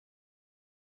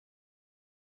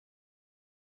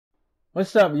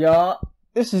What's up, y'all?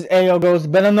 This is Ayo Ghost,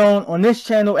 better known on this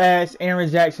channel as Aaron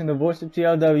Jackson, the voice of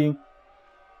TLW.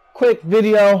 Quick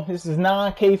video. This is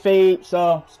non-kayfabe,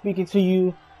 so speaking to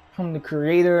you from the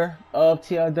creator of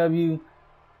TLW.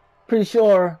 Pretty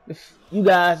sure if you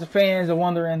guys, the fans, are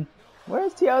wondering,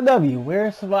 where's TLW?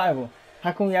 Where's Survival?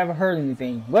 How come we haven't heard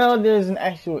anything? Well, there's an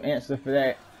actual answer for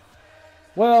that.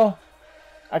 Well,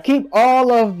 I keep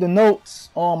all of the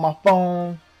notes on my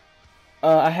phone.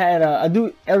 I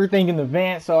do everything in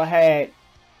advance, so I had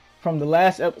from the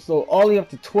last episode all the way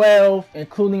up to 12,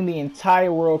 including the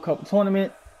entire World Cup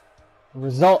tournament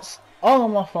results, all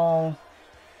on my phone,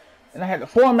 and I had to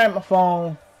format my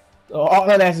phone, so all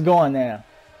of that's gone now.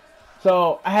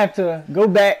 So I have to go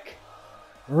back,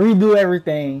 redo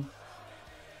everything,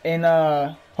 and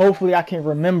hopefully I can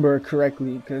remember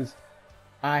correctly, because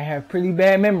I have pretty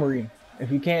bad memory. If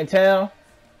you can't tell,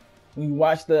 when you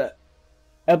watch the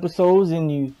episodes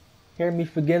and you hear me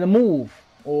forget a move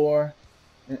or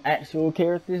an actual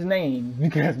character's name,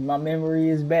 because my memory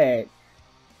is bad.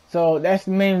 So that's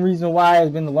the main reason why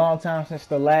it's been a long time since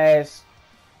the last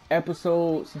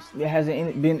episode, since there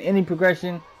hasn't been any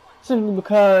progression, simply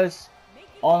because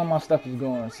all of my stuff is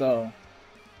gone. So,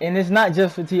 and it's not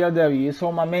just for TLW, it's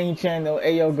for my main channel,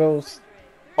 Ayo Ghost.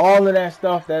 All of that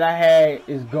stuff that I had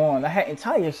is gone. I had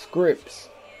entire scripts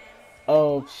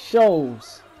of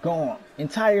shows gone,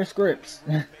 entire scripts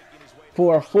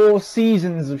for full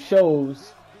seasons of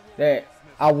shows that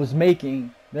I was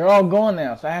making. They're all gone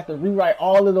now, so I have to rewrite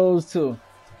all of those too.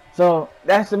 So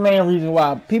that's the main reason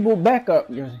why. People, back up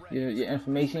your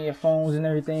information, your phones and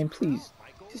everything. Please,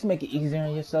 just make it easier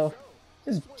on yourself.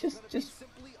 Just.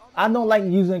 I don't like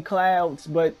using clouds,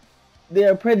 but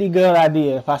they're a pretty good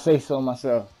idea if I say so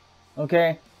myself.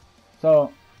 Okay,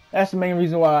 so that's the main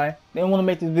reason why. They don't want to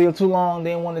make this video too long.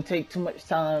 They don't want to take too much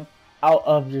time out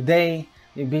of your day,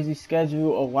 your busy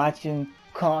schedule of watching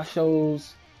car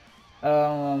shows.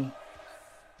 Yeah,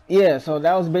 so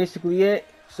that was basically it.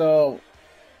 So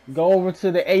go over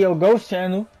to the Ayo Ghost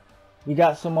channel. We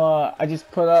got some I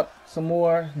just put up some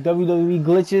more WWE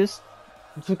glitches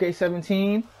from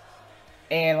 2K17,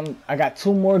 and I got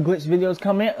 2 more glitch videos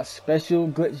coming, a special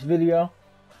glitch video.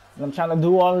 And I'm trying to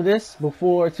do all of this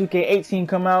before 2K18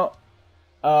 come out.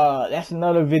 That's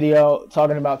another video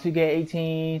talking about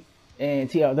 2K18 and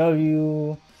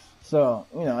TLW. So,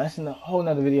 you know, that's a whole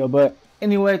nother video. But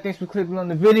anyway, thanks for clicking on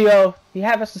the video. If you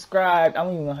haven't subscribed, I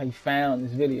don't even know how you found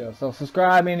this video. So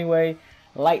subscribe anyway,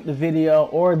 like the video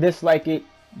or dislike it.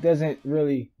 Doesn't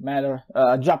really matter.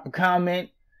 Drop a comment.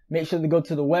 Make sure to go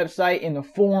to the website and the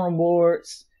forum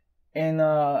boards. And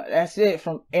that's it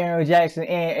from Aaron Jackson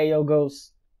and Ayo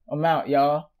Ghost. I'm out,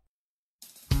 y'all.